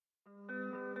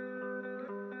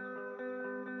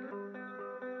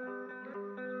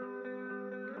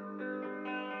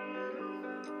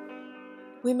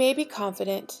We may be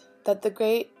confident that the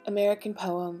great American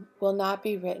poem will not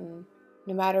be written,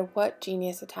 no matter what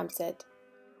genius attempts it,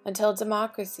 until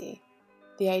democracy,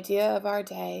 the idea of our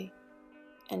day,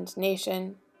 and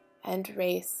nation, and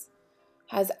race,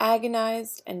 has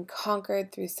agonized and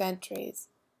conquered through centuries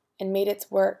and made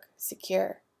its work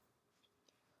secure.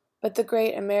 But the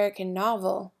great American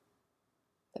novel,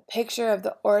 the picture of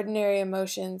the ordinary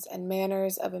emotions and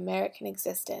manners of American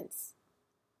existence,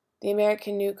 the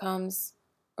American Newcomes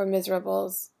or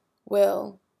Miserables,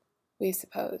 will, we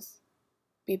suppose,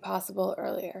 be possible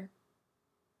earlier.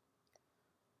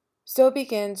 So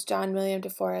begins John William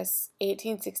DeForest's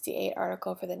 1868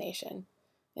 article for The Nation,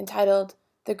 entitled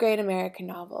The Great American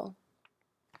Novel.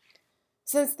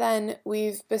 Since then,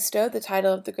 we've bestowed the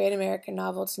title of The Great American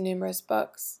Novel to numerous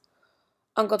books: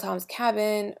 Uncle Tom's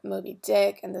Cabin, Moby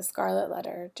Dick, and The Scarlet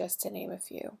Letter, just to name a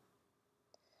few.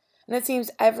 And it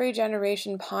seems every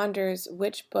generation ponders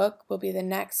which book will be the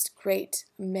next great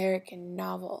American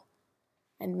novel,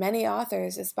 and many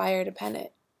authors aspire to pen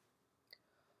it.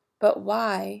 But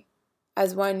why,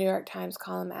 as one New York Times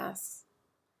column asks,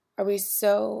 are we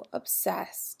so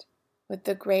obsessed with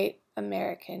the great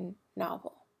American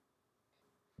novel?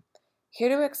 Here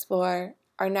to explore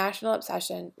our national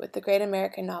obsession with the great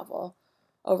American novel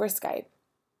over Skype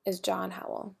is John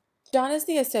Howell. John is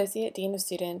the Associate Dean of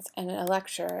Students and a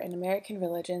lecturer in American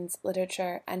religions,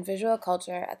 literature, and visual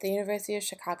culture at the University of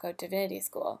Chicago Divinity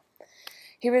School.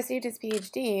 He received his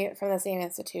PhD from the same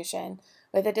institution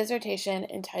with a dissertation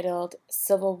entitled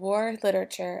Civil War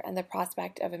Literature and the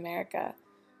Prospect of America.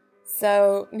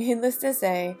 So, needless to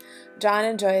say, John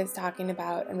enjoys talking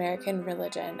about American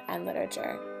religion and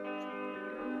literature.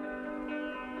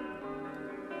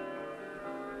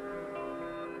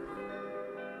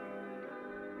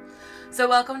 So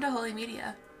welcome to Holy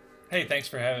Media. Hey, thanks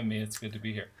for having me. It's good to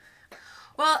be here.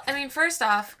 Well, first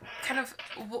off,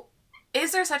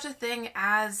 is there such a thing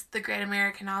as the great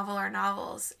American novel or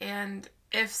novels? And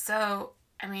if so,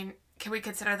 can we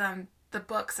consider them the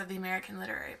books of the American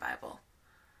Literary Bible?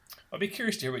 I'll be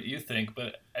curious to hear what you think,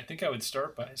 but I think I would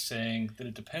start by saying that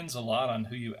it depends a lot on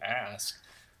who you ask.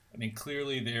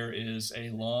 Clearly there is a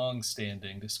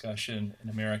long-standing discussion in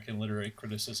American literary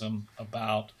criticism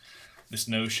about this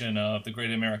notion of the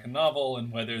great American novel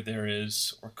and whether there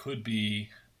is or could be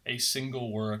a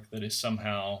single work that is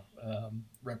somehow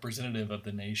representative of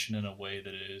the nation in a way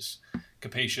that is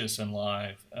capacious and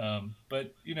live.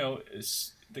 But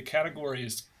the category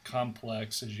is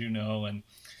complex, as you know, and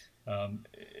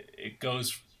it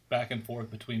goes back and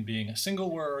forth between being a single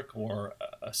work or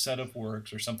a set of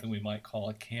works or something we might call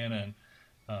a canon.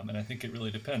 And I think it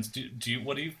really depends.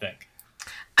 What do you think?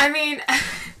 I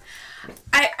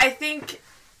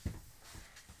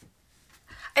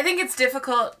think it's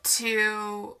difficult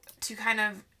to kind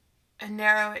of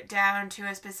narrow it down to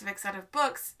a specific set of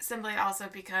books, simply also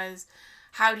because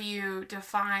how do you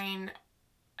define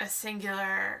a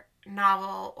singular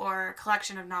novel or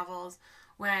collection of novels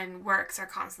when works are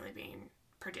constantly being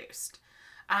produced?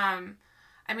 I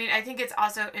think it's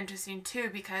also interesting too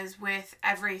because with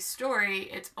every story,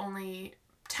 it's only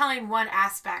telling one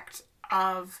aspect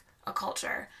of a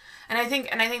culture. And I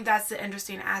think that's the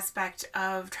interesting aspect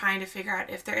of trying to figure out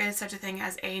if there is such a thing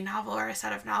as a novel or a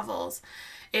set of novels,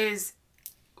 is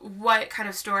what kind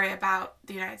of story about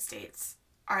the United States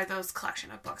are those collection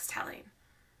of books telling?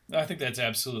 I think that's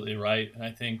absolutely right. And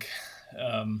I think,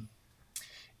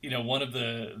 one of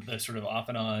the sort of off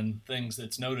and on things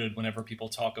that's noted whenever people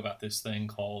talk about this thing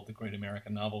called the Great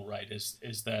American Novel, right,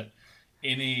 is that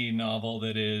any novel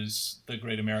that is the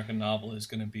great American novel is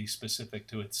going to be specific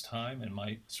to its time and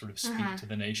might sort of speak to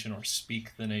the nation or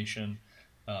speak the nation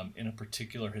in a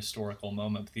particular historical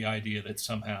moment. The idea that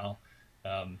somehow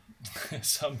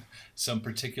some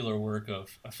particular work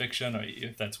of fiction, or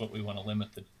if that's what we want to limit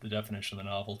the definition of the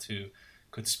novel to,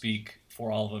 could speak for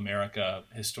all of America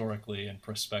historically and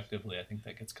prospectively, I think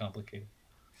that gets complicated.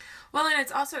 Well, and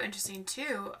it's also interesting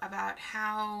too about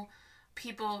how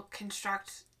people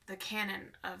construct the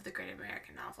canon of the great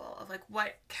American novel, of like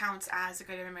what counts as a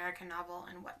great American novel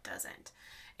and what doesn't.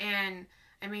 And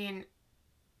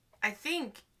I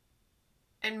think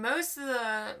in most of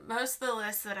the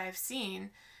lists that I've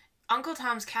seen, Uncle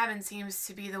Tom's Cabin seems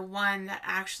to be the one that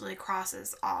actually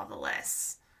crosses all the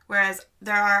lists, whereas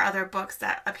there are other books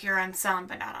that appear on some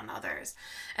but not on others.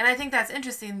 And I think that's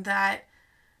interesting that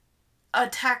a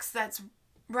text that's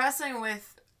wrestling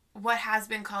with what has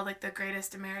been called like the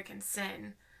greatest American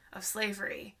sin of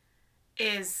slavery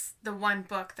is the one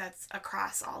book that's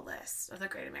across all lists of the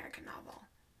great American novel.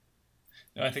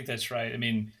 No, I think that's right.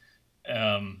 The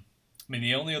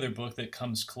only other book that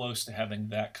comes close to having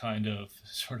that kind of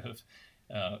sort of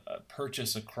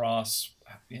purchase across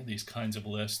these kinds of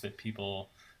lists that people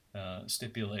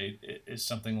stipulate is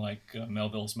something like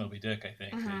Melville's Moby Dick. I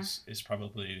think is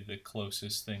probably the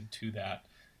closest thing to that.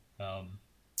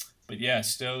 But yeah,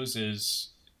 Stowe's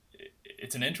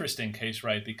it's an interesting case,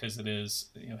 right? Because it is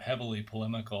heavily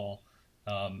polemical,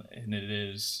 and it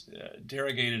is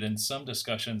derogated in some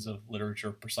discussions of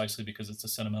literature precisely because it's a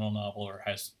sentimental novel or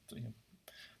has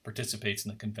participates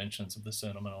in the conventions of the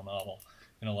sentimental novel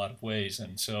in a lot of ways.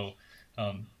 And so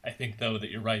I think, though,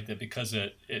 that you're right that because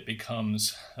it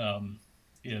becomes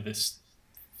this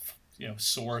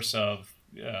source of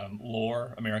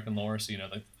lore, American lore. So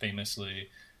like famously,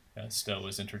 Stowe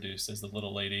was introduced as the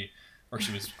little lady, or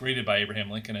she was greeted by Abraham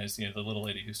Lincoln as the little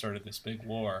lady who started this big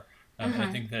war. And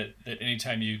I think that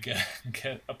anytime you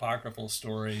get apocryphal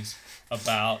stories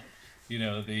about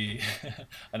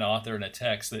an author and a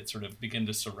text that sort of begin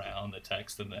to surround the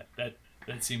text, and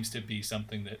that seems to be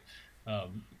something that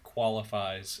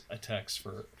qualifies a text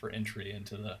for entry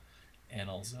into the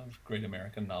annals of great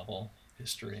American novel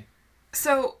history.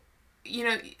 So,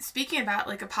 speaking about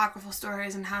like apocryphal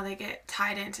stories and how they get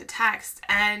tied into text,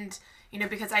 and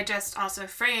because I just also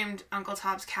framed Uncle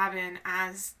Tom's Cabin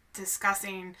as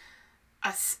discussing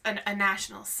a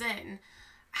national sin,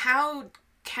 how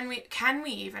can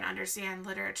we even understand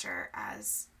literature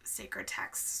as sacred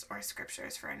texts or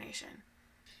scriptures for a nation?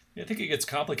 I think it gets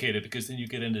complicated because then you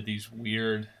get into these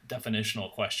weird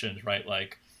definitional questions, right?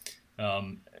 Like,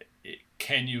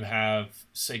 can you have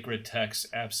sacred texts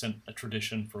absent a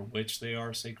tradition for which they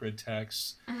are sacred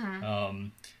texts?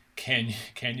 Can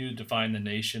you define the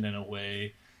nation in a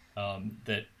way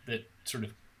that sort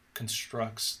of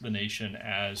constructs the nation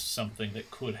as something that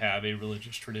could have a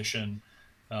religious tradition?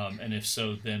 And if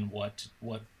so, then what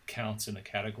counts in the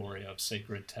category of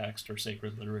sacred text or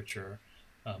sacred literature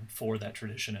for that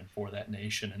tradition and for that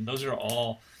nation? And those are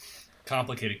all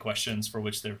complicated questions for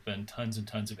which there have been tons and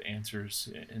tons of answers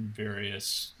in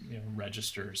various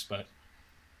registers. But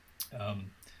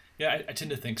I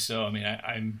tend to think so. I mean,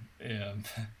 I'm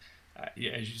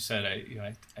as you said,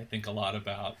 I think a lot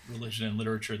about religion and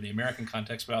literature in the American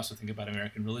context, but I also think about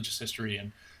American religious history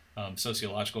and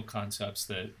sociological concepts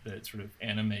that sort of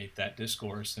animate that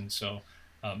discourse. And so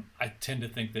I tend to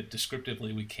think that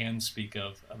descriptively we can speak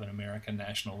of an American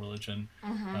national religion.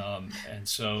 And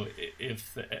so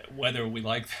if whether we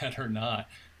like that or not,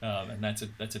 and that's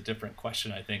a different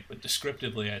question, I think, but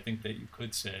descriptively I think that you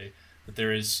could say that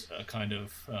there is a kind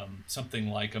of something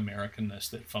like Americanness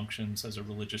that functions as a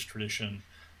religious tradition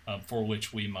for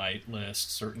which we might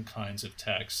list certain kinds of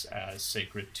texts as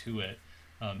sacred to it.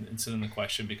 And so then the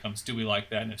question becomes, do we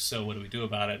like that? And if so, what do we do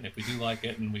about it? And if we do like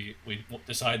it and we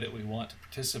decide that we want to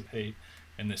participate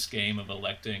in this game of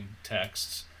electing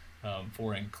texts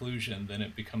for inclusion, then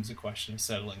it becomes a question of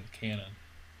settling the canon.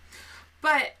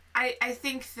 But I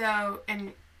think, though,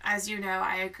 and as you know,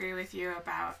 I agree with you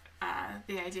about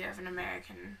the idea of an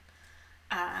American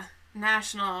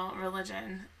national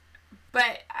religion.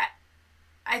 But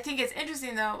I think it's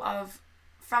interesting, though,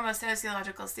 from a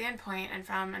sociological standpoint and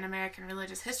from an American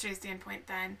religious history standpoint,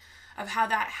 then, of how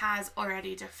that has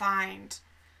already defined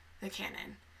the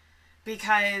canon.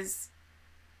 Because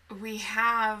we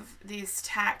have these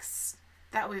texts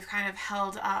that we've kind of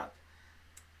held up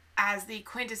as the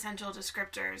quintessential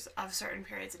descriptors of certain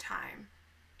periods of time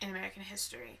in American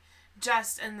history.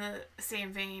 Just in the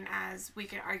same vein as we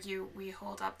could argue we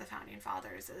hold up the Founding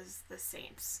Fathers as the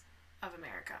saints of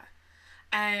America.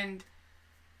 And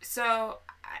so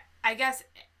I guess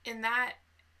in that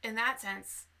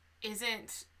sense,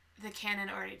 isn't the canon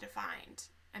already defined?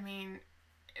 I mean,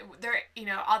 there,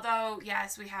 although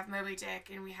yes, we have Moby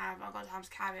Dick and we have Uncle Tom's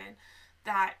Cabin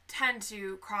that tend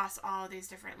to cross all these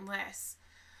different lists,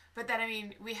 but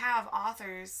then we have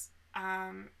authors,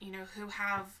 who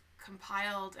have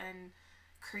compiled and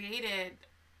created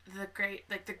the great,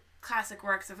 like the classic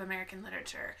works of American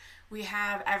literature. We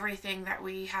have everything that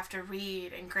we have to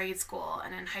read in grade school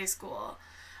and in high school.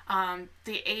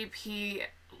 The AP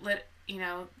lit,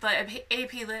 the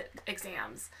AP lit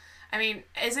exams. I mean,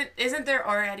 isn't there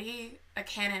already a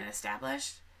canon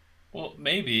established? Well,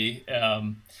 maybe.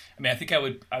 I think I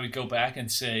would go back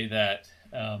and say that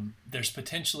there's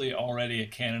potentially already a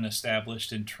canon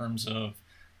established in terms of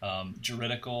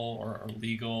juridical or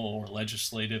legal or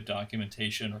legislative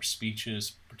documentation or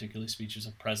speeches, particularly speeches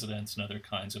of presidents and other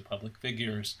kinds of public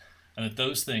figures, and that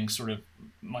those things sort of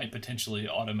might potentially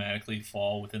automatically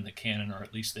fall within the canon or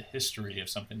at least the history of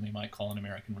something we might call an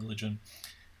American religion.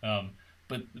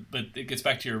 But it gets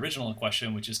back to your original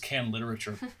question, which is, can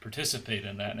literature participate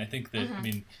in that? And I think that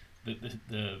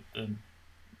the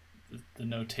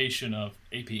notation of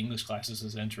AP English classes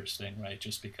is interesting, right?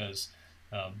 Just because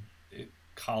um,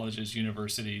 colleges,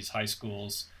 universities, high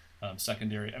schools,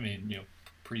 secondary,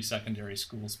 pre-secondary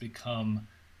schools become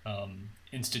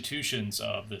institutions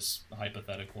of this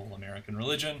hypothetical American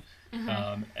religion.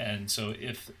 Mm-hmm. And so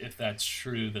if that's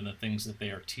true, then the things that they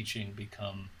are teaching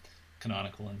become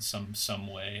canonical in some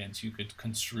way, and so you could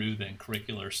construe then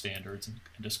curricular standards and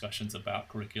discussions about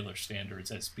curricular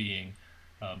standards as being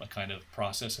a kind of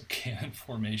process of canon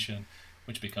formation,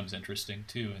 which becomes interesting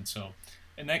too. And so,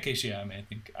 in that case, yeah, I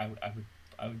think I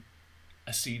would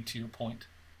accede to your point.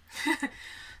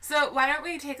 So why don't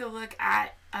we take a look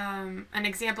at an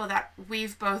example that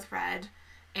we've both read,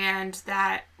 and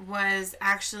that was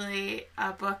actually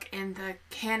a book in the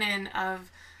canon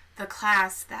of the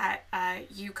class that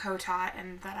you co-taught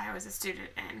and that I was a student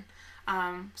in.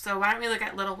 So why don't we look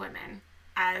at Little Women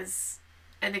as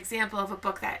an example of a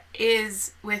book that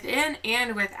is within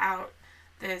and without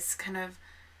this kind of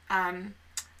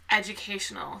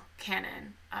educational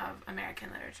canon of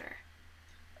American literature.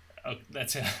 Oh, that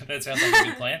sounds like a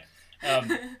good plan.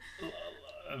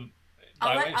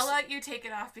 I'll let you take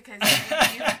it off because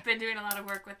you've been doing a lot of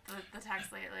work with the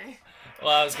text lately.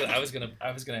 Well, I was gonna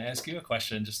ask you a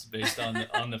question just based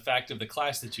on the fact of the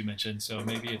class that you mentioned. So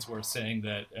maybe it's worth saying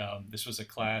that this was a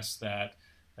class that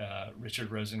Richard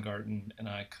Rosengarten and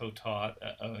I co-taught,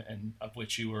 and of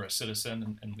which you were a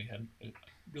citizen, and we had a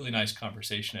really nice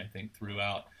conversation, I think,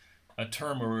 throughout a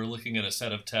term where we were looking at a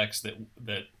set of texts that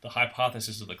the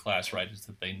hypothesis of the class, right, is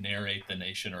that they narrate the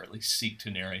nation, or at least seek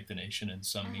to narrate the nation in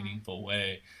some meaningful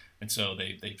way. And so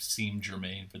they seem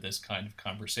germane for this kind of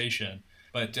conversation.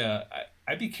 But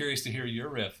I'd be curious to hear your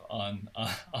riff on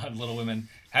Little Women,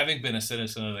 having been a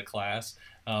citizen of the class,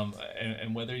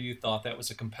 and whether you thought that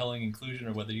was a compelling inclusion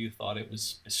or whether you thought it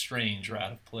was strange or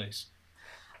out of place.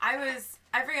 I was,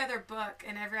 every other book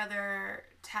and every other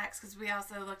text, because we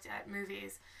also looked at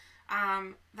movies,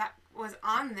 that was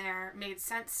on there made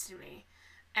sense to me.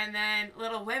 And then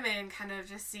Little Women kind of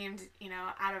just seemed,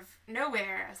 out of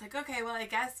nowhere. I was like, okay, well, I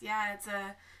guess, yeah,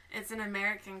 it's an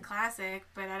American classic,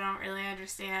 but I don't really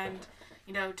understand,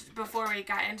 before we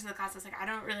got into the class, I was like, I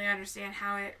don't really understand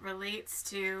how it relates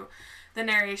to the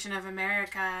narration of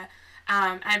America,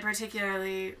 and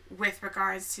particularly with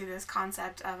regards to this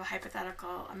concept of a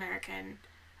hypothetical American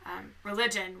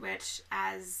religion, which,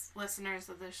 as listeners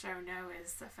of the show know,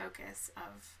 is the focus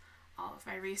of all of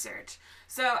my research.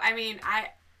 So,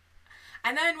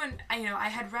 and then when, I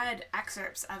had read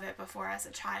excerpts of it before as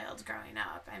a child growing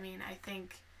up. I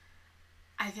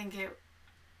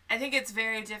think it's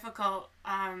very difficult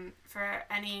for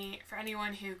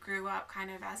anyone who grew up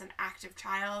kind of as an active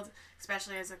child,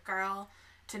 especially as a girl,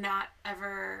 to not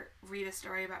ever read a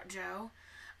story about Jo,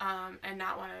 and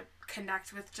not want to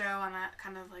connect with Jo on a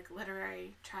kind of like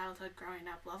literary childhood growing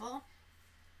up level.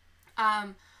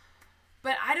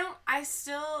 But I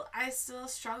still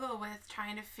struggle with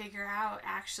trying to figure out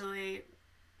actually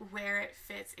where it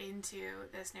fits into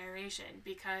this narration,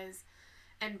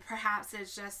 and perhaps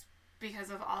it's just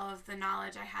because of all of the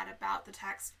knowledge I had about the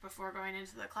text before going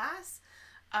into the class,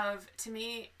 to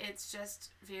me, it's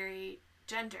just very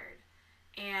gendered.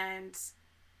 And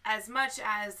as much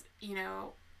as,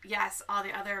 yes, all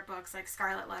the other books like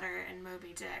Scarlet Letter and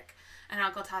Moby Dick and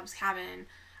Uncle Tom's Cabin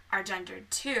are gendered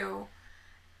too,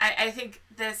 I think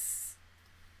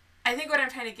what I'm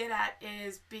trying to get at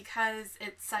is, because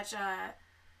it's such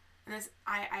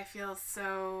I feel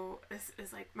so, this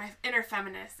is like, my inner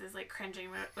feminist is like cringing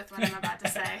with what I'm about to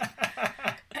say,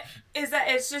 is that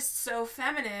it's just so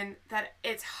feminine that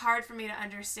it's hard for me to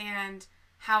understand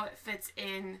how it fits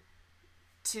in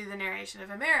to the narration of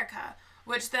America,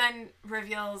 which then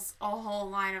reveals a whole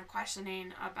line of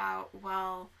questioning about,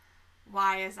 well,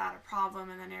 why is that a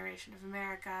problem in the narration of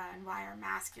America, and why are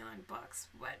masculine books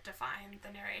what define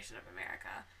the narration of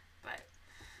America? But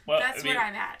that's where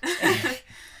I'm at.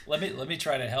 Let me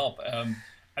try to help.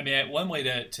 One way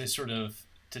to sort of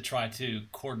to try to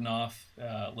cordon off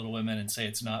Little Women and say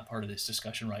it's not part of this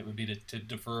discussion, right, would be to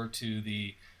defer to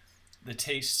the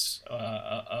tastes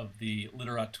of the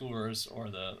literateurs, or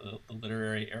the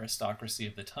literary aristocracy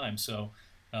of the time. So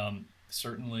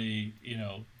certainly,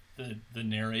 the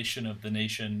narration of the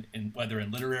nation, whether in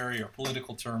literary or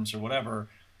political terms or whatever,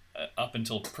 up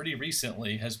until pretty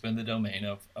recently has been the domain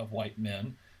of white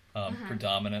men,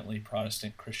 predominantly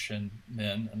Protestant Christian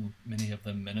men, and many of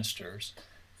them ministers.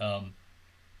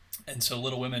 And so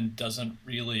Little Women doesn't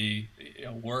really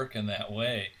work in that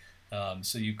way.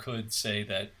 So you could say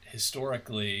that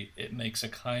historically it makes a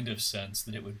kind of sense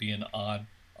that it would be an odd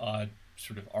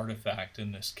sort of artifact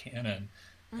in this canon,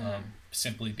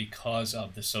 simply because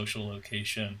of the social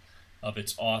location of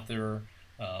its author,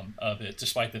 of it,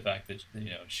 despite the fact that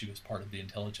she was part of the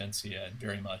intelligentsia and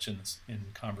very much in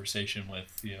conversation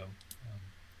with the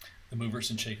movers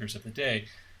and shakers of the day.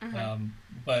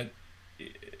 But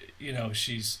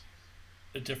she's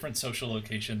a different social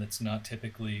location that's not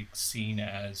typically seen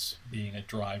as being a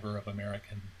driver of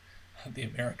the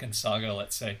American saga,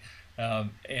 let's say,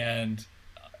 and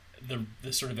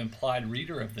the sort of implied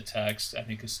reader of the text, I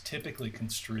think, is typically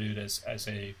construed as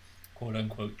a quote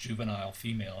unquote juvenile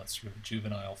female. It's sort of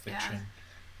juvenile fiction,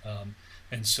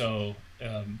 and so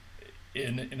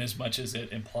in as much as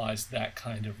it implies that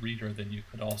kind of reader, then you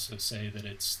could also say that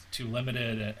it's too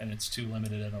limited, and it's too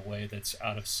limited in a way that's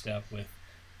out of step with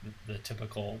the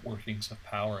typical workings of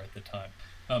power at the time.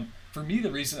 For me,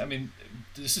 the reason, I mean,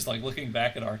 this is like looking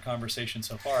back at our conversation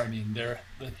so far. I mean, here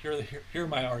are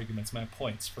my arguments, my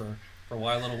points for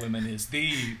why Little Women is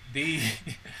the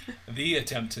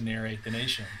attempt to narrate the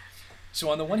nation. So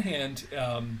on the one hand,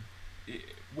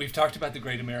 we've talked about the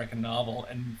great American novel,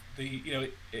 and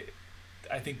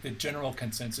I think the general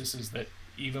consensus is that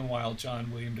even while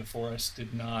John William DeForest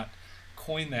did not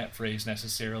coin that phrase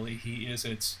necessarily, he is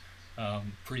its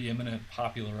preeminent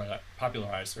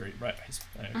popularizer. Right?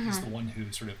 He's the one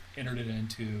who sort of entered it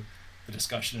into the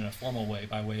discussion in a formal way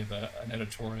by way of an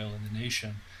editorial in The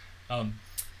Nation.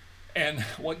 And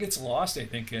what gets lost, I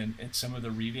think, in some of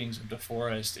the readings of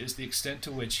DeForest is the extent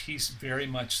to which he's very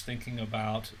much thinking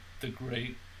about the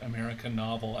great American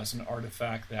novel as an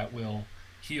artifact that will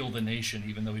heal the nation,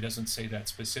 even though he doesn't say that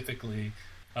specifically.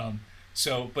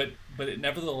 But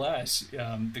nevertheless,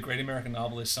 the great American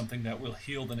novel is something that will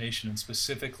heal the nation, and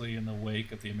specifically in the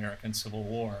wake of the American Civil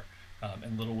War.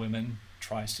 And Little Women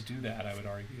tries to do that, I would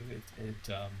argue. It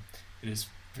is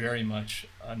very much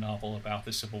a novel about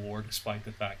the Civil War, despite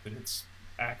the fact that its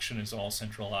action is all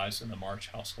centralized in the March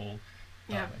household,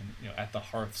 and at the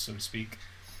hearth, so to speak.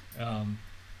 And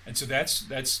so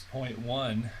that's point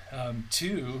one.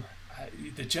 Two,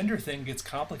 the gender thing gets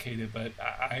complicated, but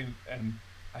I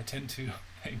tend to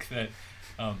think that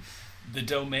the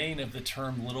domain of the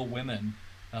term Little Women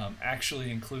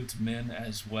actually includes men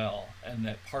as well, and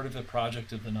that part of the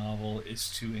project of the novel is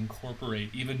to incorporate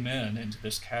even men into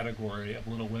this category of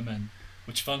Little Women,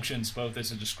 which functions both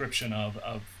as a description of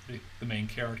the main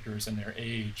characters and their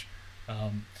age,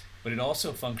 but it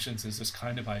also functions as this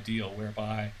kind of ideal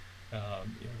whereby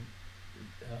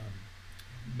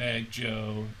Meg,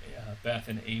 Jo, Beth,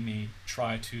 and Amy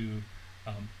try to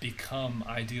become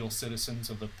ideal citizens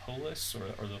of the polis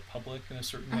or the public in a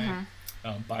certain way,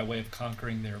 by way of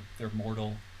conquering their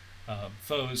mortal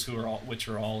foes, which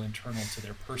are all internal to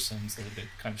their persons, the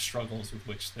kind of struggles with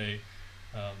which they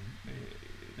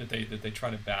try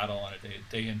to battle on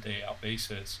a day in day out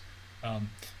basis.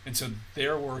 And so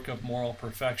their work of moral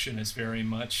perfection is very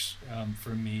much,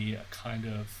 for me, a kind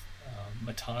of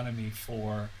metonymy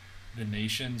for the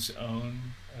nation's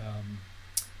own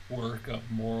work of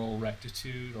moral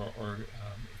rectitude, or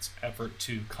its effort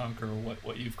to conquer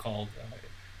what you've called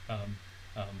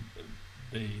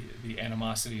the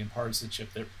animosity and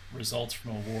partisanship that results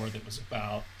from a war that was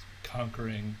about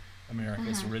conquering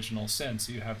America's original sin.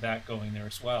 So you have that going there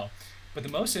as well. But the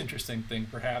most interesting thing,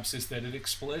 perhaps, is that it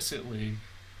explicitly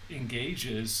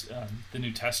engages the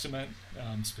New Testament,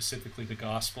 specifically the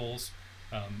Gospels.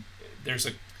 There's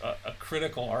a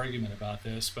critical argument about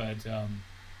this, but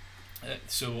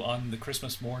so on the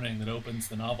Christmas morning that opens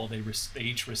the novel, they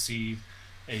each receive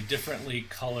a differently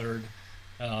colored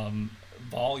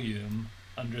volume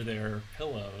under their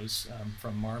pillows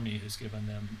from Marmee, who's given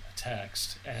them a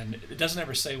text. And it doesn't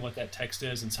ever say what that text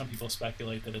is, and some people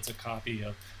speculate that it's a copy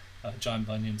of John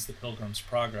Bunyan's The Pilgrim's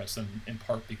Progress, and in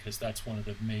part because that's one of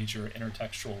the major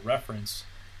intertextual reference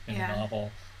in the novel.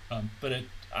 But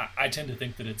I tend to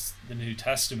think that it's the New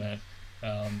Testament,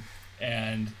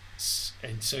 and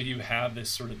so you have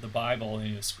this sort of the Bible,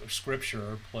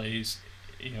 Scripture plays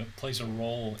a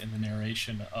role in the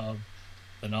narration of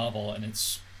the novel, and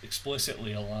it's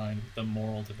explicitly aligned with the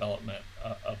moral development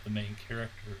of the main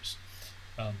characters.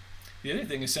 The other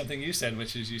thing is something you said,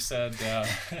 which is you said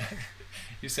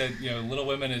Little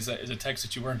Women is a text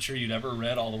that you weren't sure you'd ever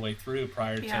read all the way through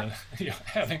prior to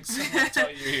having someone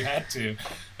tell you had to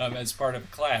as part of a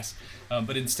class.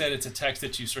 But instead, it's a text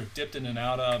that you sort of dipped in and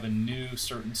out of and knew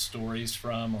certain stories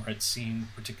from, or had seen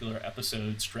particular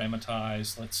episodes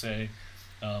dramatized, let's say,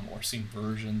 or seen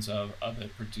versions of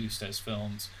it produced as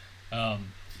films.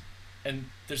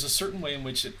 And there's a certain way in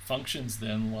which it functions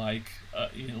then like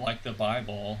the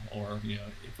Bible, or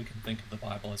if we can think of the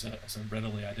Bible as a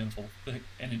readily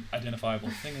identifiable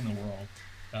thing in the world.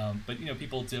 But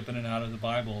people dip in and out of the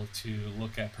Bible to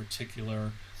look at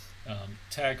particular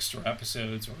texts or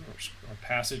episodes or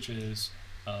passages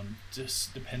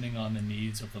just depending on the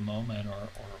needs of the moment or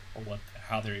what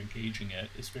how they're engaging it,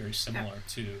 is very similar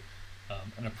to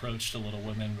an approach to Little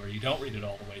Women, where you don't read it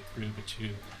all the way through, but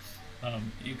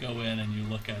you go in and you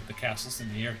look at the Castles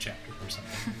in the Air chapter or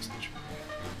something.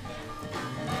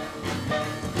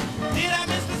 Did I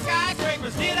miss the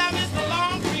skyscrapers? Did I miss the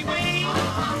long freeway?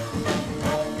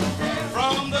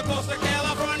 From the coast of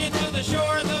California to the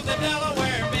shores of the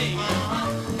Delaware Bay.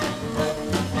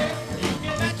 You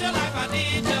can bet your life I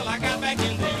did till I got back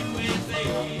in the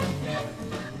USA.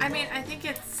 I mean, I think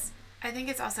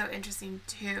it's also interesting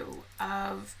too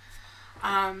of,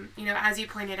 as you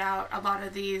pointed out, a lot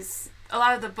of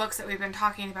the books that we've been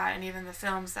talking about, and even the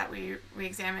films that we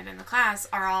examined in the class,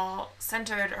 are all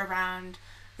centered around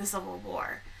the Civil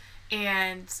War.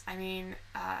 And I mean,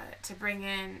 to bring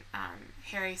in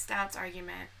Harry Stout's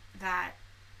argument that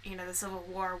the Civil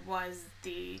War was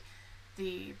the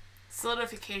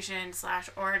solidification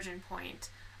 / origin point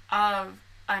of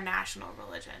a national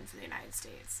religion for the United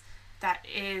States, that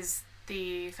is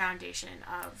the foundation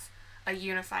of a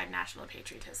unified national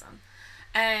patriotism,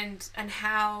 and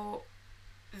how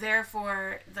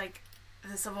therefore the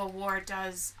Civil War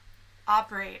does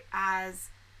operate as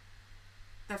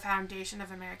the foundation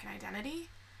of American identity.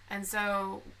 And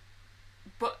so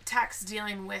texts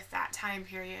dealing with that time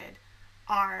period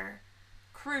are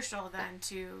crucial then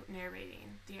to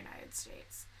narrating the United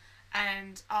States.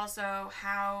 And also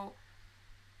how,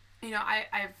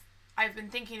 I've been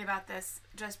thinking about this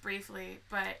just briefly,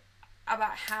 but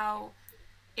about how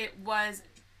it was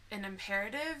an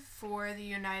imperative for the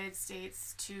United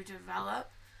States to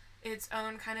develop its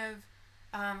own kind of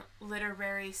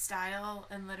literary style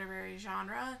and literary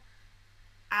genre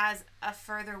as a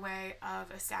further way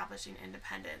of establishing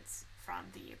independence from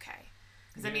the UK.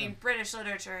 Because, I mean, British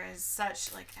literature is such,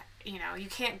 you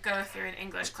can't go through an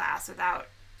English class without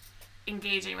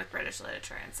engaging with British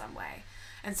literature in some way.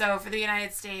 And so for the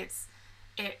United States,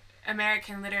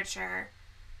 American literature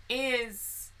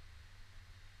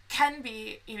can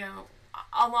be,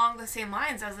 along the same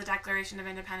lines as the Declaration of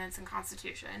Independence and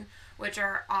Constitution, which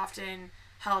are often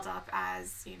held up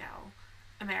as,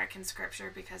 American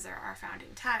scripture because they're our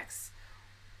founding texts.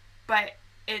 But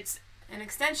it's an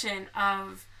extension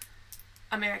of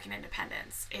American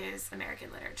independence is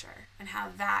American literature, and how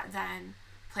that then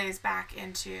plays back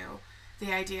into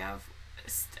the idea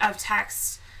of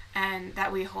text and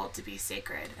that we hold to be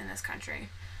sacred in this country.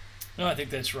 No, I think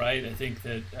that's right. I think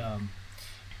that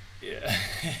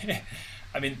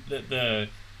I mean the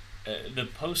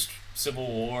post-Civil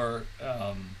War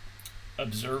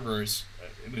observers.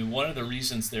 I mean, one of the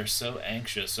reasons they're so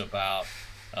anxious about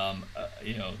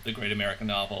the great American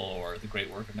novel or the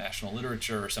great work of national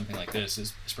literature or something like this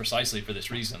is precisely for this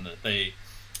reason, that they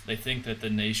think that the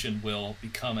nation will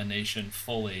become a nation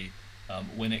fully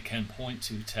when it can point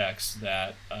to texts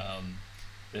that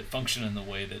function in the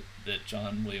way that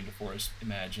John William DeForest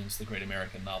imagines the great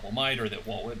American novel might, or that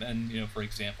Walt Whitman, for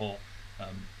example,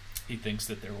 he thinks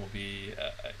that there will be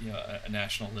a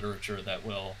national literature that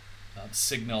will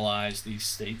signalize these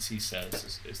states, he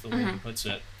says, is the way he puts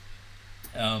it.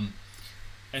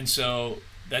 And so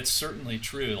that's certainly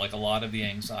true. Like, a lot of the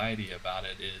anxiety about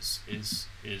it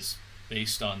is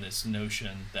based on this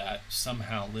notion that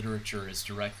somehow literature is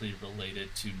directly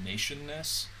related to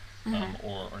nationness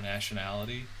or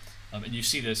nationality. And you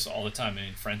see this all the time. I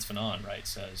mean, Frantz Fanon, right,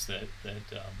 says that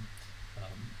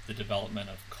the development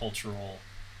of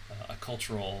a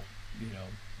cultural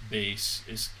base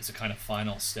is a kind of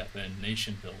final step in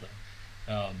nation building,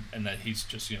 and that he's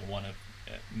just one of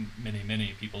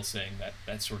many people saying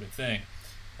that sort of thing.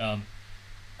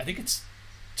 I think it's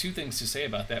two things to say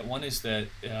about that. One is that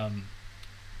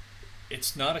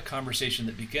it's not a conversation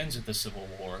that begins at the Civil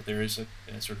War. There is a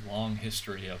sort of long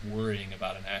history of worrying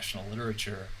about a national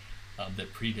literature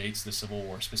that predates the Civil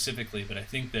War specifically, but I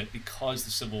think that because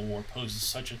the Civil War poses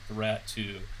such a threat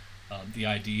to the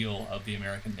ideal of the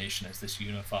American nation as this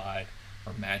unified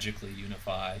or magically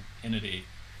unified entity,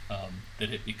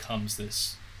 that it becomes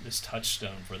this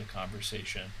touchstone for the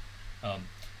conversation.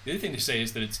 The other thing to say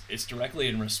is that it's directly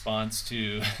in response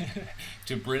to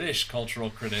to British cultural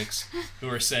critics who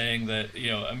are saying that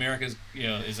America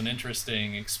is an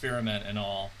interesting experiment and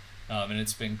all, and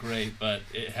it's been great, but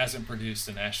it hasn't produced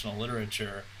a national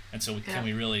literature. And so can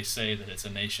we really say that it's a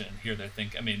nation? Here they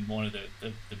think, I mean, one of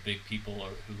the big people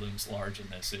who looms large in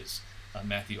this is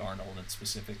Matthew Arnold, and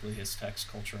specifically his text,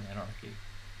 Culture and Anarchy.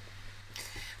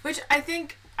 Which I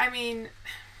think, I mean,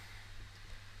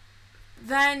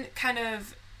 then kind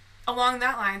of along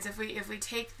that lines, if we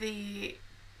take the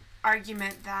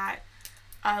argument that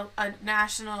a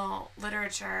national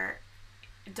literature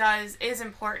is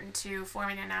important to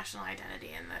forming a national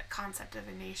identity and the concept of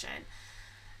a nation,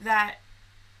 that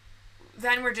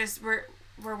then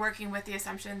we're working with the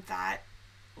assumption that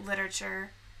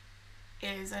literature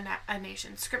is a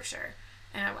nation's scripture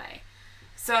in a way.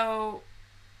 So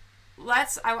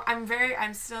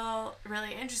I'm still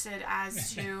really interested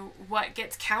as to what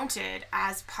gets counted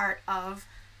as part of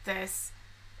this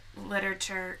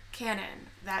literature canon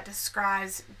that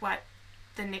describes what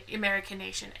the American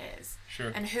nation is.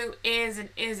 Sure. And who is and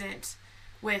isn't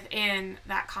within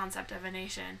that concept of a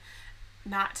nation.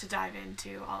 Not to dive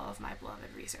into all of my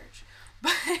beloved research.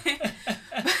 But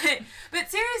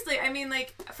seriously, I mean,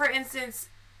 like, for instance,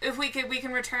 if we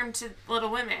can return to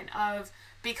Little Women,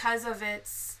 because of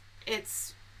its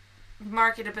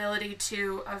marketability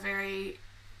to a very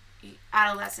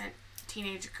adolescent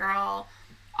teenage girl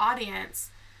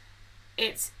audience,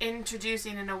 it's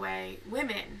introducing, in a way,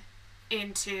 women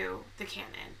into the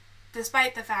canon,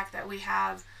 despite the fact that we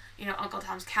have, Uncle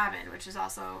Tom's Cabin, which is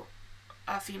also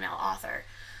a female author,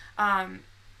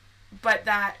 but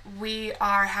that we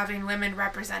are having women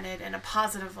represented in a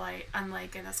positive light,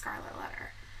 unlike in The Scarlet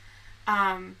Letter.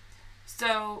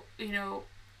 So,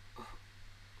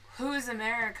 whose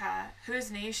America, whose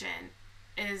nation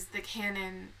is the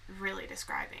canon really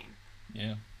describing?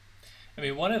 Yeah. I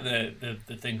mean, one of the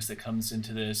things that comes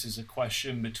into this is a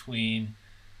question between,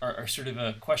 or sort of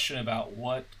a question about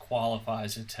what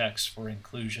qualifies a text for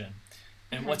inclusion.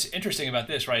 And what's interesting about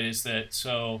this, right, is that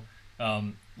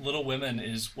Little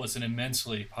Women was an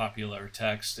immensely popular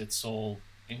text. It sold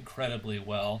incredibly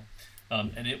well.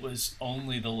 And it was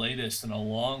only the latest in a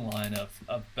long line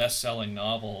of best-selling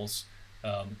novels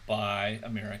by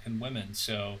American women.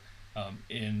 So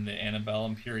in the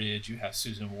antebellum period, you have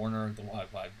Susan Warner, The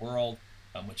Wide, Wide World,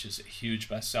 which is a huge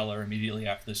bestseller. Immediately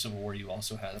after the Civil War, you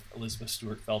also have Elizabeth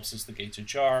Stuart Phelps's The Gates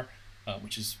Ajar,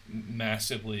 which is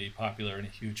massively popular and a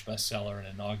huge bestseller and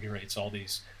inaugurates all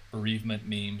these bereavement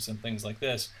memes and things like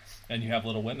this. And you have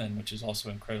Little Women, which is also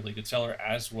an incredibly good seller,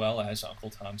 as well as Uncle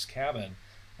Tom's Cabin.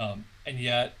 And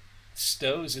yet,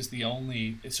 Stowe's is the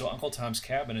only, so Uncle Tom's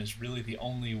Cabin is really the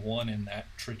only one in that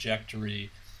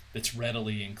trajectory that's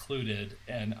readily included,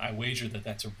 and I wager that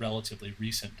that's a relatively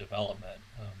recent development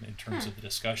in terms of the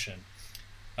discussion.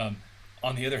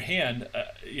 On the other hand,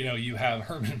 you have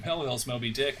Herman Melville's Moby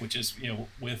Dick, which is,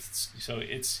 so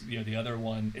it's, the other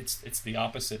one, it's the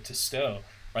opposite to Stowe,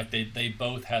 right? They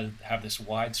both have this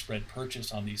widespread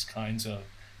purchase on these kinds of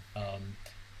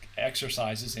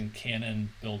exercises in canon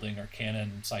building or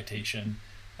canon citation,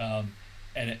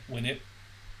 and when it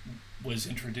was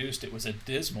introduced, it was a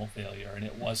dismal failure, and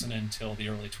it wasn't until the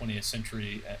early 20th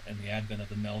century and the advent of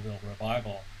the Melville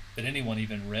revival that anyone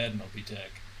even read Moby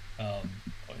Dick.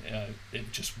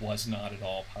 It just was not at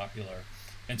all popular.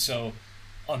 And so,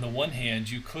 on the one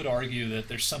hand, you could argue that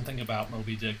there's something about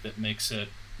Moby Dick that makes it,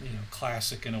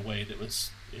 classic in a way that was,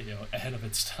 ahead of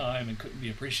its time and couldn't be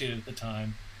appreciated at the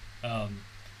time.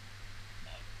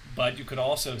 But you could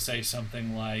also say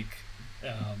something like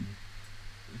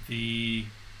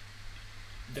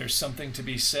there's something to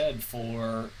be said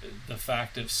for the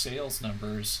fact of sales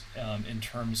numbers in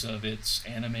terms of its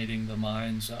animating the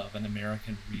minds of an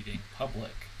American reading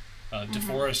public.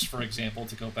 DeForest, for example,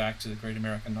 to go back to the Great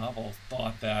American Novel,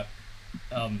 thought that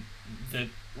that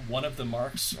one of the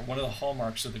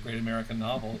hallmarks of the Great American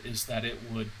Novel is that it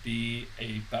would be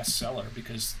a bestseller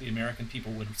because the American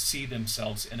people would see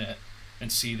themselves in it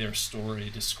and see their story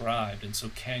described. And so,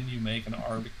 can you make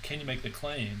the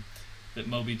claim that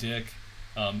Moby Dick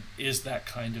is that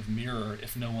kind of mirror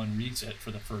if no one reads it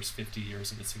for the first 50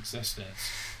 years of its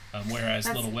existence, whereas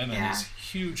Little Women is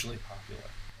hugely popular.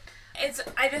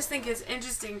 I just think it's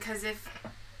interesting because if,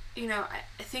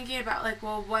 thinking about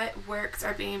what works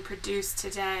are being produced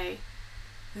today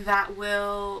that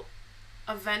will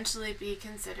eventually be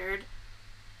considered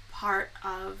part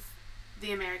of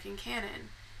the American canon,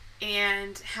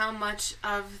 and how much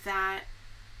of that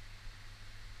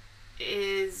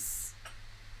is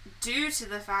due to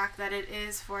the fact that it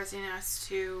is forcing us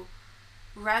to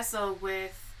wrestle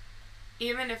with,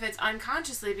 even if it's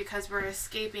unconsciously because we're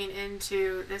escaping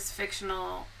into this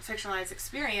fictionalized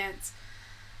experience.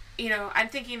 I'm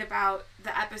thinking about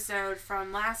the episode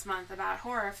from last month about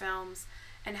horror films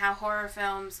and how horror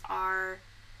films are,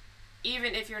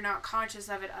 even if you're not conscious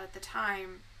of it at the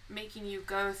time, making you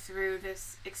go through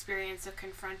this experience of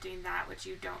confronting that which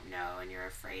you don't know and you're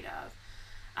afraid of.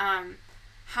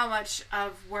 How much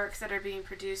of works that are being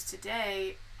produced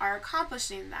today are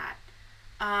accomplishing that.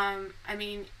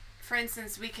 For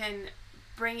instance, we can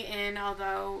bring in,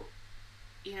 although,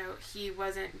 he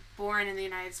wasn't born in the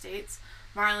United States,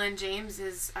 Marlon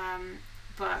James's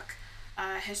book,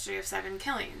 a history of 7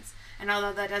 killings. And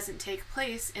although that doesn't take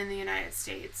place in the United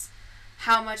States,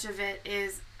 how much of it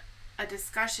is a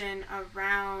discussion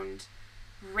around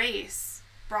race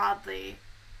broadly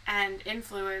and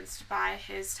influenced by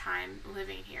his time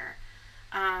living here.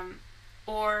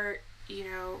 Or,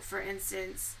 for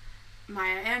instance,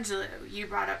 Maya Angelou, you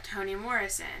brought up Toni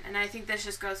Morrison, and I think this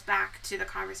just goes back to the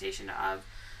conversation of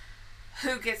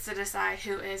who gets to decide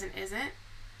who is and isn't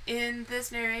in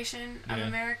this narration of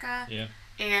America,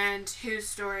 and whose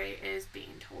story is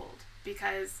being told.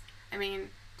 Because,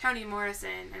 Toni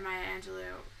Morrison and Maya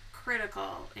Angelou,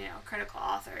 critical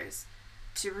authors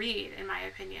to read, in my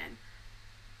opinion.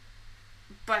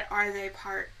 But are they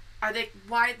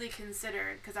widely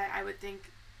considered? Because I would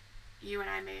think you and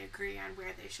I may agree on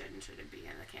where they should and shouldn't be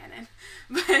in the canon.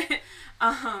 But,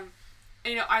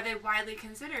 are they widely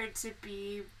considered to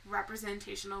be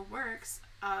representational works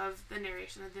of the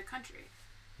narration of the country?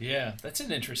 Yeah, that's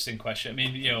an interesting question.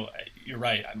 You're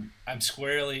right. I'm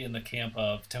squarely in the camp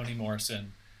of Toni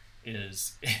Morrison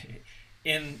is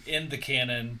in the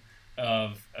canon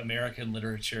of American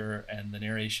literature and the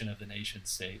narration of the nation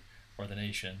state or the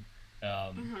nation.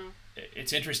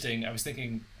 It's interesting. I was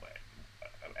thinking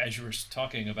as you were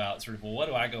talking about sort of, what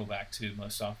do I go back to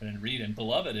most often and read? And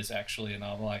Beloved is actually a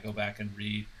novel I go back and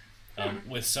read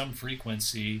with some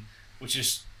frequency, which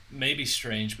is maybe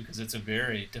strange because it's a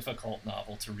very difficult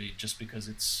novel to read just because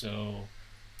it's so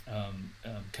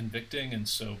convicting and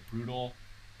so brutal.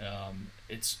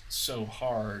 It's so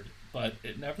hard, but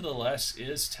it nevertheless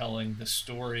is telling the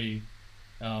story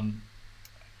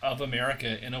of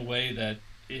America in a way that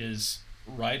is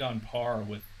right on par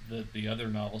with the other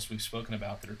novels we've spoken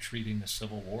about that are treating the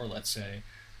Civil War, let's say,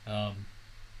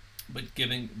 but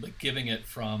giving it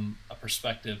from a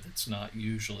perspective that's not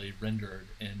usually rendered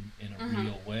in a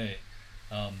real way.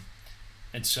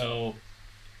 And so,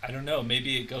 I don't know,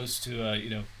 maybe it goes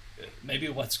to maybe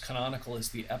what's canonical is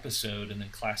the episode and then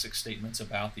classic statements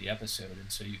about the episode.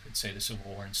 And so you could say the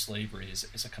Civil War and slavery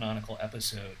is a canonical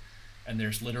episode, and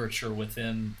there's literature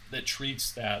within that treats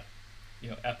that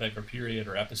epic or period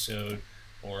or episode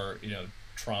or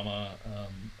trauma,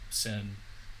 sin,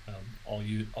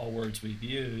 all words we've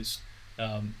used,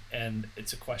 and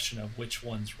it's a question of which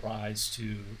ones rise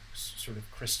to sort of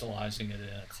crystallizing it in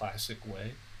a classic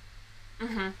way.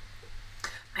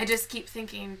 I just keep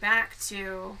thinking back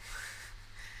to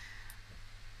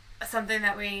something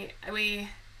that we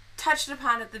touched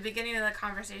upon at the beginning of the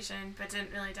conversation but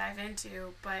didn't really dive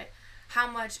into, but how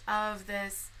much of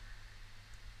this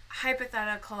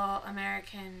hypothetical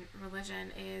American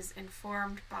religion is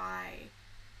informed by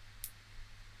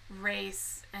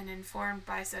race and informed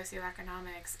by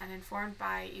socioeconomics and informed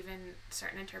by even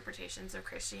certain interpretations of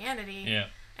Christianity,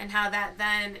 and how that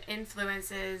then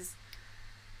influences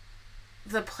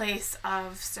the place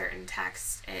of certain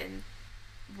texts in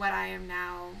what I am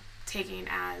now taking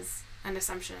as an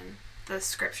assumption, the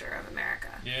scripture of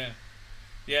America.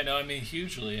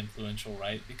 Hugely influential,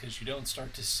 right? Because you don't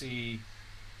start to see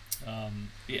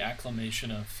the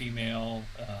acclamation of female,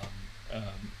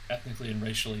 ethnically and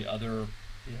racially other,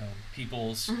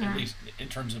 peoples, at least in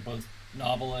terms of both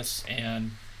novelists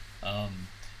and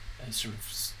sort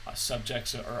of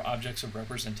subjects or objects of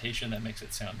representation.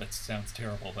 That sounds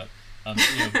terrible, but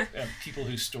people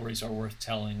whose stories are worth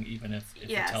telling, even if the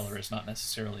teller is not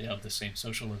necessarily of the same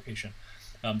social location.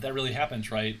 That really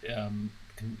happens, right? In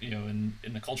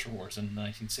the culture wars in the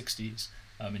 1960s,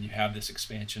 and you have this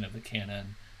expansion of the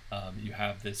canon. You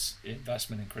have this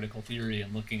investment in critical theory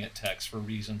and looking at texts for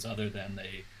reasons other than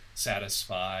they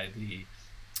satisfy the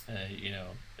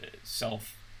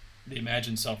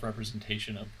imagined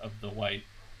self-representation of the white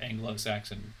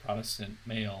Anglo-Saxon Protestant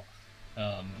male,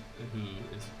 who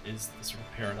is the sort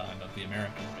of paradigm of the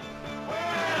American. We're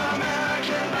an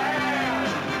American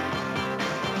band.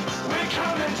 We're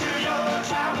coming to your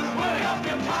town. We'll help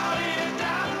you party it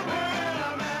down. We're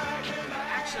an American band.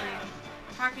 Actually,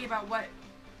 talking about what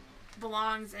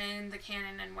belongs in the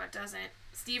canon and what doesn't,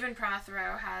 Stephen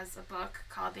Prothero has a book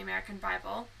called The American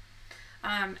Bible,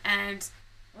 and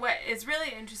what is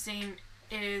really interesting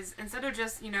is instead of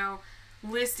just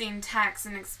listing texts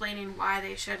and explaining why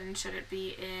they should and shouldn't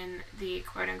be in the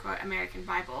quote-unquote American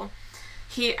Bible,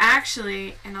 he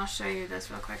actually, and I'll show you this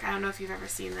real quick, I don't know if you've ever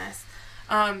seen this,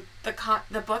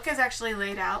 the book is actually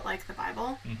laid out like the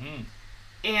Bible,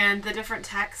 and the different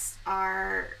texts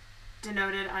are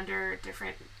denoted under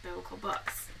different biblical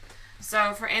books.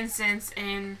 So, for instance,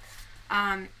 in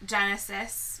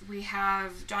Genesis, we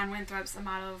have John Winthrop's A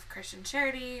Model of Christian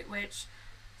Charity, which,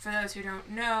 for those who don't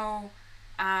know,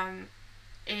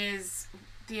 is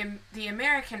the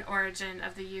American origin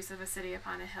of the use of a city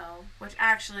upon a hill, which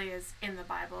actually is in the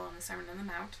Bible in the Sermon on the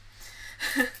Mount,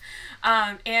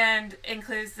 and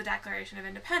includes the Declaration of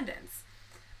Independence.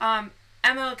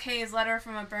 MLK's letter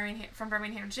from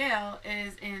Birmingham jail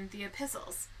is in the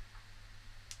Epistles.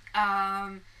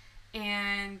 And,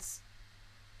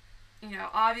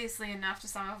 obviously enough to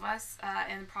some of us,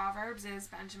 in Proverbs is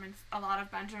a lot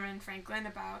of Benjamin Franklin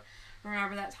about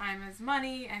remember that time is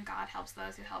money and God helps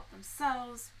those who help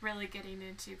themselves, really getting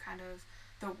into kind of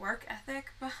the work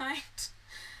ethic behind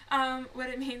what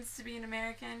it means to be an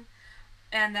American.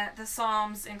 And that the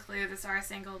Psalms include the Star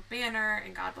Spangled Banner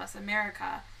and God Bless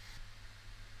America.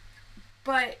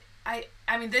 But, I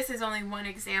mean, this is only one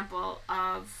example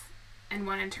of, and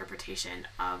one interpretation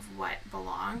of what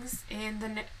belongs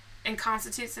in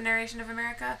constitutes the narration of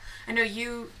America. I know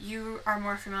you are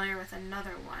more familiar with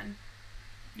another one.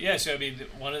 Yeah, so I mean,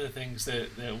 one of the things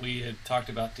that we had talked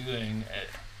about doing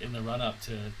in the run-up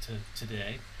to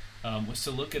today was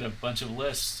to look at a bunch of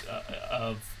lists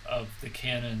of the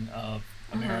canon of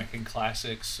American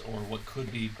classics, or what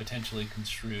could be potentially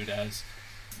construed as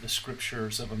the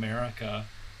scriptures of America.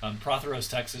 Prothero's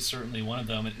text is certainly one of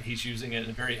them, and he's using it in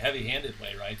a very heavy-handed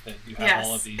way, right? That you have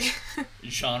all of these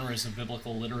genres of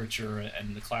biblical literature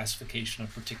and the classification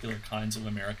of particular kinds of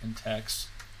American texts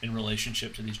in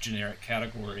relationship to these generic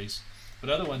categories. But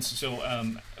other ones, so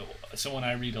someone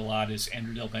I read a lot is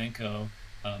Andrew Delbanco.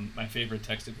 My favorite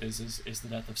text of his is The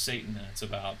Death of Satan, and it's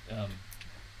about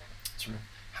sort of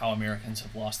how Americans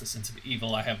have lost the sense of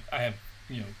evil. I have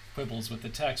quibbles with the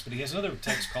text, but he has another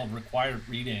text called Required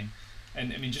Reading.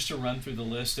 And I mean, just to run through the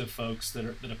list of folks that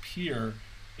appear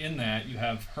in that, you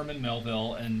have Herman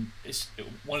Melville, and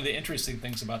one of the interesting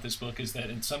things about this book is that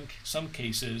in some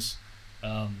cases,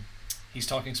 he's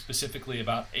talking specifically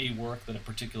about a work that a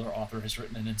particular author has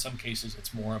written, and in some cases,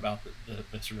 it's more about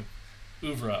the sort of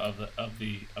oeuvre of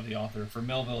the author. For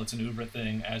Melville, it's an oeuvre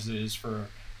thing, as it is for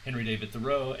Henry David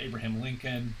Thoreau, Abraham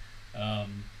Lincoln,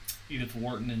 Edith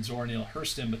Wharton, and Zora Neale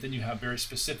Hurston. But then you have very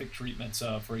specific treatments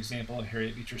of, for example,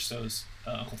 Harriet Beecher Stowe's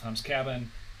Uncle Tom's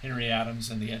Cabin, Henry Adams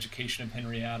and the Education of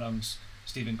Henry Adams,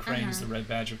 Stephen Crane's The Red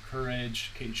Badge of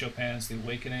Courage, Kate Chopin's The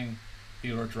Awakening,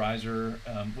 Theodore Dreiser,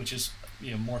 which is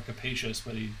more capacious,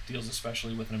 but he deals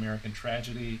especially with an American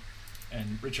tragedy,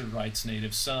 and Richard Wright's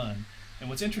Native Son. And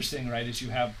what's interesting, right, is you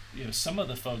have some of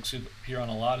the folks who appear on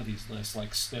a lot of these lists,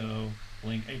 like Stowe,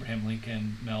 Abraham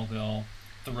Lincoln, Melville.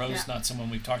 Thoreau's not someone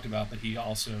we've talked about, but he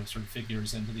also sort of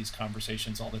figures into these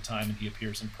conversations all the time, and he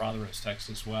appears in Prothero's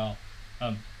text as well.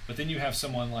 But then you have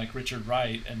someone like Richard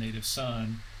Wright, A Native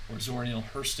Son, or Zora Neale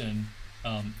Hurston,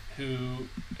 who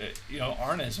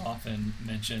aren't as often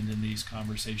mentioned in these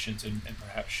conversations, and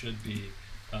perhaps should be.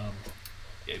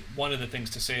 One of the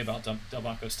things to say about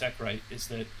Delbanco's text, right, is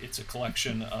that it's a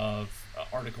collection of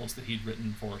articles that he'd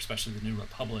written for, especially the New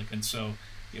Republic, and so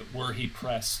were he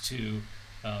pressed to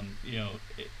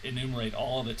enumerate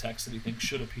all of the texts that he thinks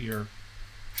should appear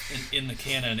in the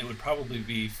canon, it would probably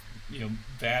be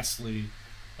vastly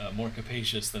more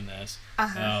capacious than this.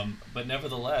 But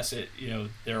nevertheless,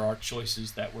 there are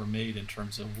choices that were made in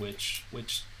terms of which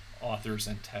authors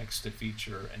and texts to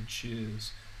feature and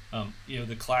choose.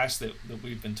 The class that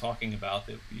we've been talking about,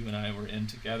 that you and I were in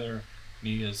together,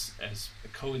 me as a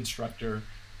co-instructor,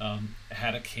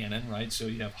 had a canon, right? So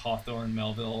you have Hawthorne,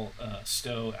 Melville,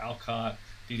 Stowe, Alcott,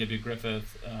 D.W.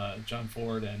 Griffith, John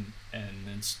Ford, and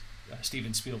then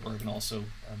Steven Spielberg, and also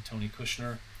Tony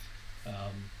Kushner.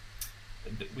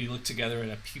 We looked together at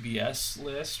a PBS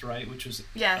list, right, which was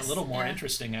a little more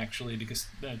interesting, actually, because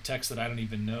the text that I don't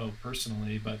even know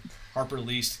personally, but Harper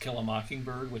Lee's To Kill a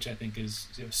Mockingbird, which I think is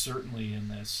certainly in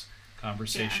this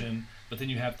conversation. But then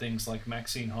you have things like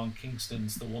Maxine Hong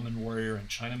Kingston's The Woman Warrior and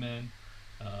Chinaman,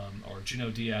 or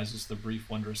Junot Diaz's The Brief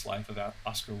Wondrous Life of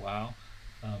Oscar Wilde.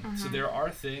 So there are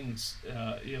things,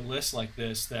 lists like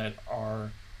this that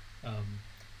are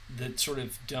that sort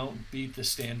of don't beat the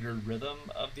standard rhythm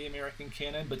of the American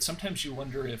canon, but sometimes you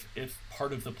wonder if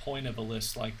part of the point of a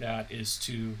list like that is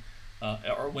to,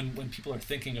 or when people are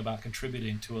thinking about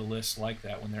contributing to a list like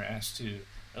that, when they're asked to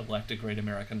elect a great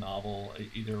American novel,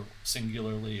 either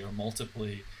singularly or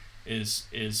multiply,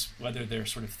 is whether they're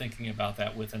sort of thinking about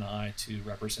that with an eye to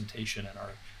representation and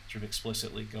are sort of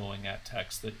explicitly going at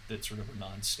texts that sort of are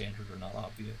non-standard or not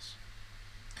obvious.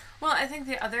 Well, I think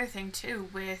the other thing, too,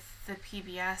 with the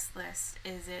PBS list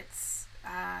is it's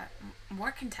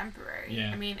more contemporary.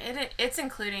 Yeah. I mean, it's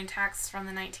including texts from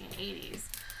the 1980s,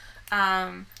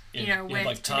 with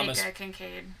like Jamaica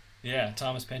Kincaid. Yeah,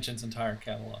 Thomas Pynchon's entire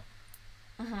catalog.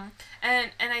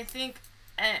 And I think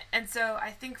And so I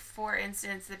think, for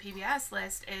instance, the PBS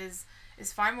list is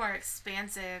far more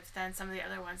expansive than some of the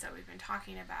other ones that we've been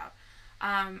talking about.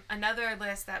 Another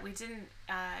list that we didn't,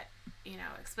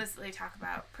 explicitly talk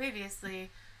about previously,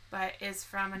 but is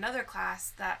from another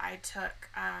class that I took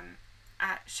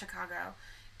at Chicago,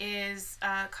 is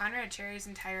Conrad Cherry's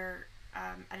entire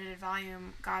edited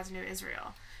volume, God's New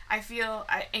Israel. I feel,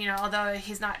 although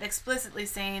he's not explicitly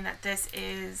saying that this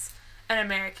is an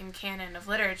American canon of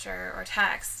literature or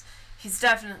text, he's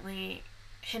definitely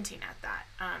hinting at that.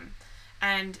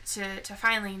 And to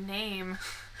finally name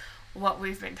what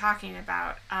we've been talking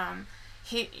about,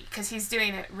 because he's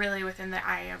doing it really within the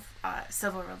eye of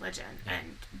civil religion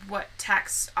and what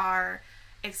texts are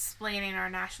explaining our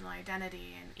national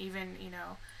identity, and even,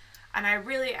 and I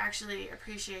really actually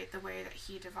appreciate the way that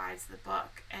he divides the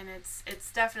book, and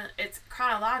it's definitely, it's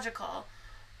chronological,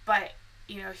 but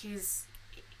he's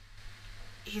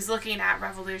looking at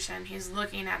revolution, he's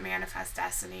looking at manifest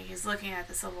destiny, he's looking at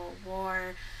the Civil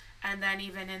War, and then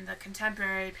even in the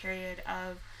contemporary period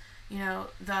of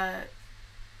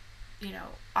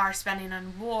our spending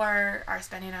on war, our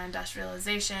spending on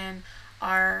industrialization,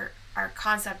 our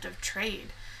concept of trade,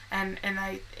 and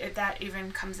that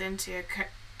even comes into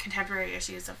contemporary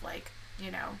issues of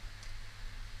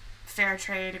fair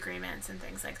trade agreements and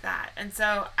things like that. And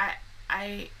so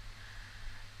I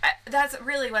that's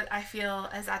really what I feel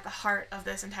is at the heart of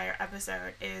this entire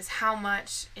episode, is how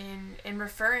much in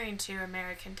referring to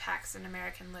American text and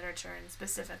American literature, and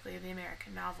specifically the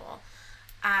American novel,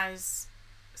 as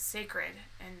sacred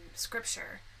and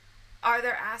scripture, are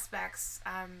there aspects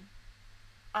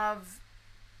of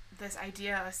this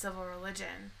idea of civil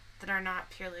religion that are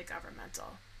not purely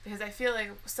governmental? Because I feel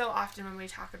like so often when we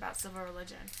talk about civil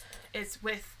religion, it's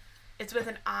with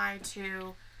an eye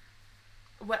to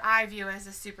what I view as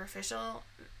the superficial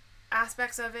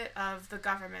aspects of it, of the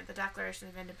government, the Declaration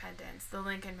of Independence, the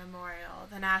Lincoln Memorial,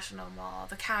 the National Mall,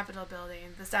 the Capitol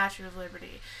Building, the Statue of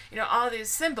Liberty, all these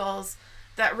symbols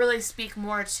that really speak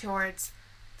more towards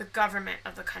the government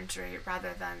of the country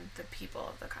rather than the people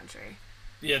of the country.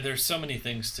 Yeah, there's so many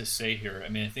things to say here. I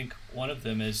mean, I think one of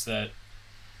them is that,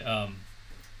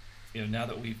 now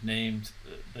that we've named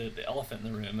the elephant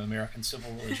in the room, American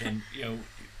civil religion,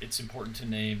 it's important to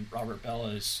name Robert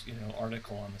Bella's,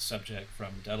 article on the subject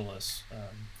from Daedalus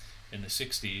in the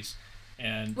 60s.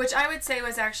 And which I would say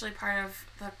was actually part of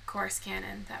the course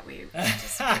canon that we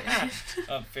participated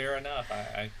in. Fair enough.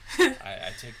 I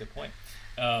take the point.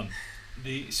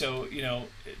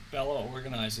 Bella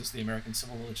organizes the American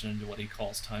civil religion into what he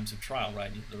calls times of trial,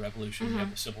 right? You have the Revolution, you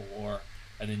have the Civil War,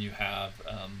 and then you have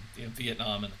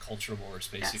Vietnam and the Culture Wars,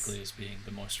 basically, as being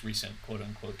the most recent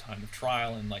quote-unquote time of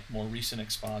trial. And more recent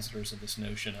expositors of this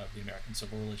notion of the American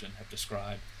civil religion have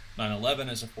described 9/11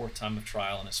 as a fourth time of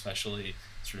trial, and especially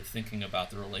sort of thinking about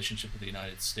the relationship of the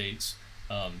United States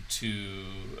to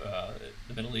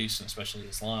the Middle East, and especially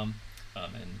Islam,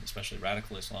 and especially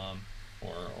radical Islam,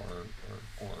 or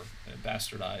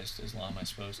bastardized Islam, I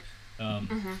suppose.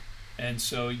 And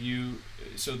so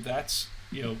that's,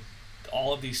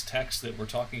 all of these texts that we're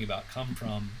talking about come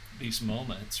from these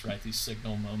moments, right? These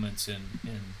signal moments in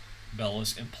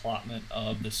Bella's emplotment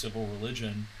of the civil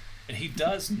religion. And he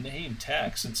does name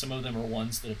texts, and some of them are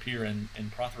ones that appear in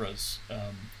Prothero's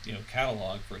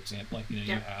catalog, for example.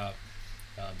 You have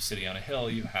City on a Hill,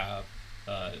 you have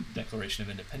Declaration of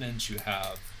Independence, you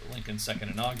have Lincoln's Second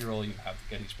Inaugural, you have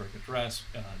the Gettysburg Address,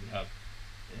 you have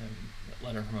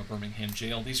Letter from a Birmingham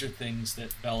Jail. These are things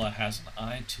that Bella has an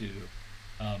eye to,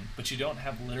 but you don't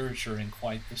have literature in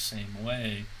quite the same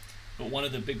way. But one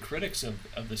of the big critics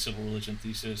of the civil religion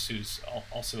thesis, who's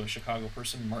also a Chicago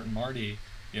person, Martin Marty,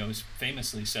 has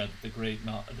famously said that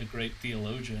the great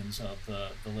theologians of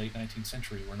the late 19th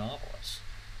century were novelists.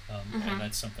 And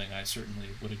that's something I certainly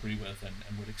would agree with and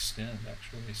would extend,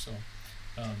 actually.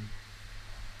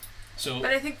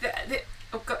 But I think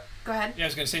go ahead. Yeah, I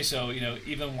was going to say,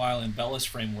 even while in Bella's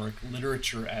framework,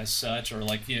 literature as such, or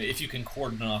if you can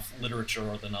cordon off literature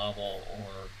or the novel,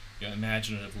 or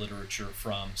imaginative literature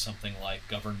from something like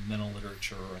governmental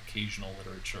literature or occasional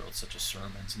literature, such as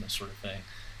sermons and this sort of thing,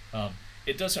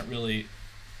 it doesn't really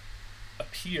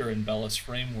appear in Bella's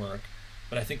framework.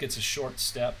 But I think it's a short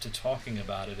step to talking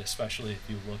about it, especially if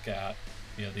you look at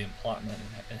the emplotment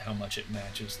and how much it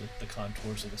matches the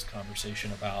contours of this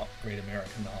conversation about great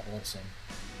American novels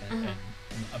and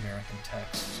American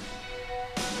texts.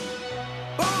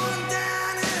 Born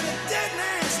down in a dead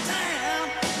man's town,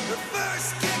 the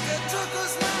first kicker took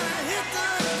us when I hit the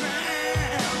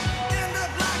ground. End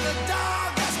up like a dog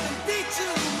that's been beat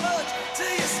too much, till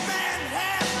you spend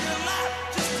half your life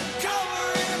just to cover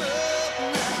it up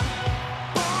now.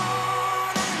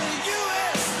 Born in the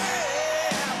USA.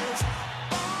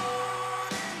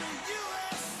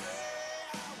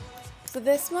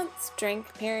 this month's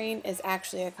drink pairing is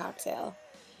actually a cocktail,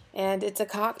 and it's a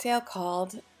cocktail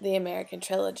called the American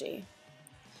Trilogy.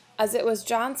 As it was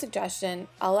John's suggestion,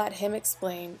 I'll let him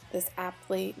explain this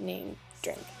aptly named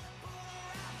drink.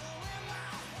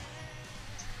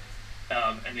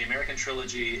 And the American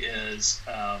Trilogy is,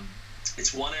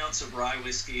 it's 1 ounce of rye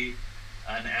whiskey,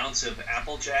 an ounce of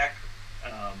Applejack,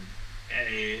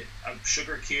 a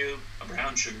sugar cube, a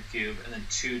brown sugar cube, and then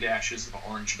 2 dashes of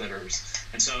orange bitters.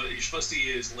 And so you're supposed to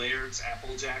use Laird's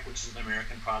Applejack, which is an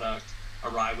American product, a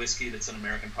rye whiskey that's an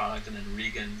American product, and then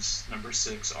Regan's No.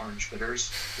 6 orange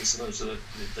bitters. So those are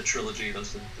the trilogy,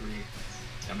 those are the 3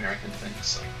 American things.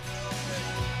 So.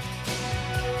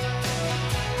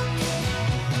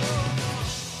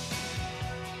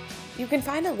 You can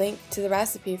find a link to the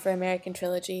recipe for American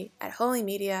Trilogy at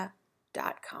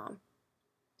holymedia.com.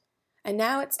 And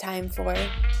now it's time for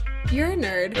You're a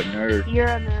Nerd. A nerd. You're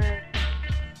a nerd.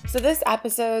 So this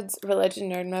episode's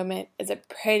Religion Nerd moment is a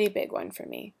pretty big one for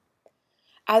me.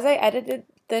 As I edited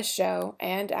this show,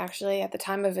 and actually at the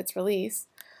time of its release,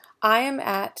 I am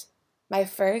at my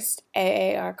first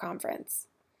AAR conference.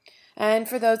 And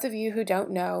for those of you who don't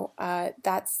know,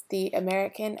 that's the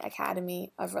American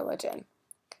Academy of Religion.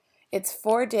 It's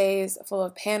 4 days full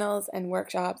of panels and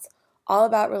workshops all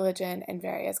about religion in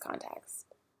various contexts.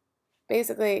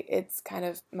 Basically, it's kind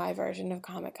of my version of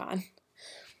Comic-Con.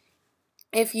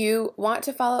 If you want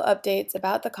to follow updates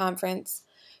about the conference,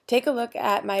 take a look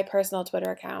at my personal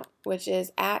Twitter account, which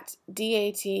is at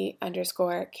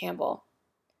DAT_Campbell.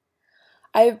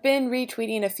 I've been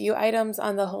retweeting a few items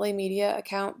on the Holy Media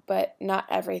account, but not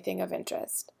everything of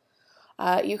interest.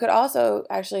 You could also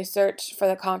actually search for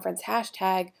the conference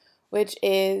hashtag, which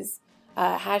is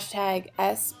hashtag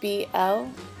SBLAAR16.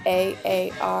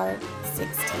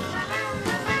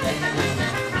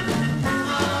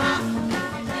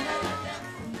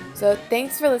 So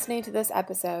thanks for listening to this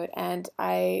episode, and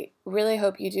I really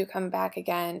hope you do come back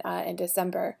again in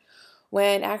December,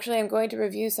 when actually I'm going to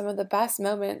review some of the best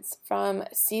moments from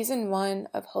Season 1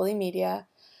 of Holy Media,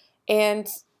 and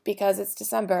because it's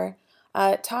December,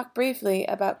 talk briefly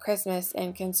about Christmas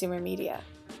and consumer media.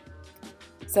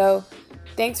 So,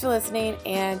 thanks for listening,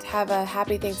 and have a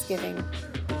happy Thanksgiving.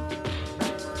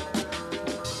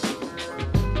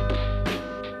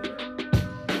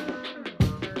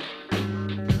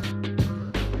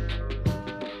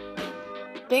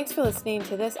 Thanks for listening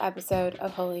to this episode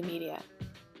of Holy Media.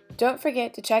 Don't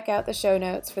forget to check out the show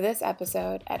notes for this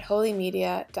episode at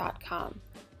holymedia.com.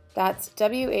 That's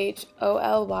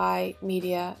WHOLY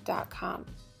media.com.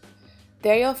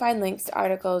 There you'll find links to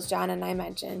articles John and I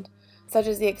mentioned, such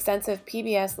as the extensive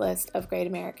PBS list of great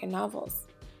American novels.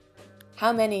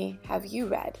 How many have you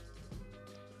read?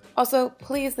 Also,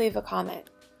 please leave a comment.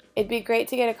 It'd be great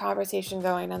to get a conversation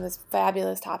going on this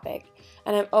fabulous topic,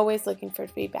 and I'm always looking for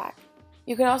feedback.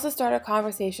 You can also start a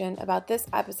conversation about this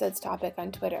episode's topic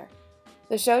on Twitter.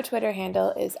 The show Twitter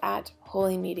handle is at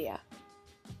Holy Media.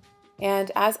 And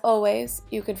as always,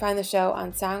 you can find the show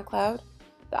on SoundCloud,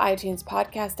 the iTunes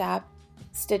podcast app,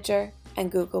 Stitcher,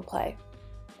 and Google Play.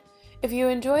 If you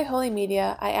enjoy Holy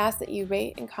Media, I ask that you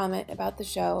rate and comment about the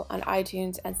show on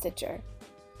iTunes and Stitcher.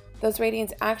 Those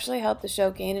ratings actually help the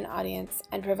show gain an audience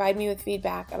and provide me with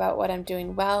feedback about what I'm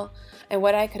doing well and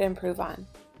what I could improve on.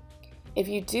 If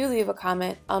you do leave a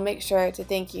comment, I'll make sure to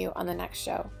thank you on the next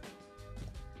show.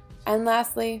 And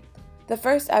lastly, the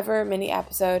first ever mini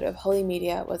episode of Holy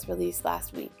Media was released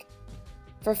last week.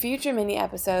 For future mini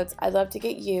episodes, I'd love to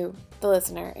get you, the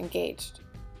listener, engaged.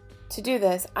 To do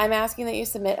this, I'm asking that you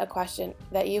submit a question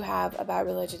that you have about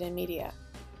religion and media.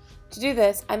 To do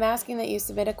this, I'm asking that you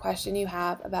submit a question you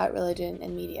have about religion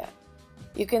and media.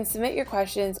 You can submit your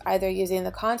questions either using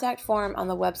the contact form on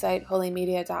the website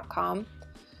holymedia.com,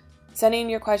 sending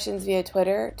your questions via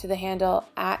Twitter to the handle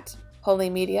at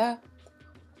holymedia,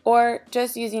 or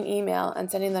just using email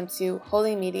and sending them to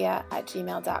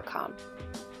holymedia@gmail.com.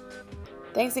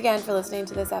 Thanks again for listening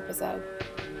to this episode,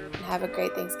 and have a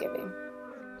great Thanksgiving.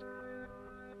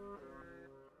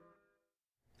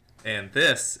 And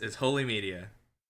this is Holy Media.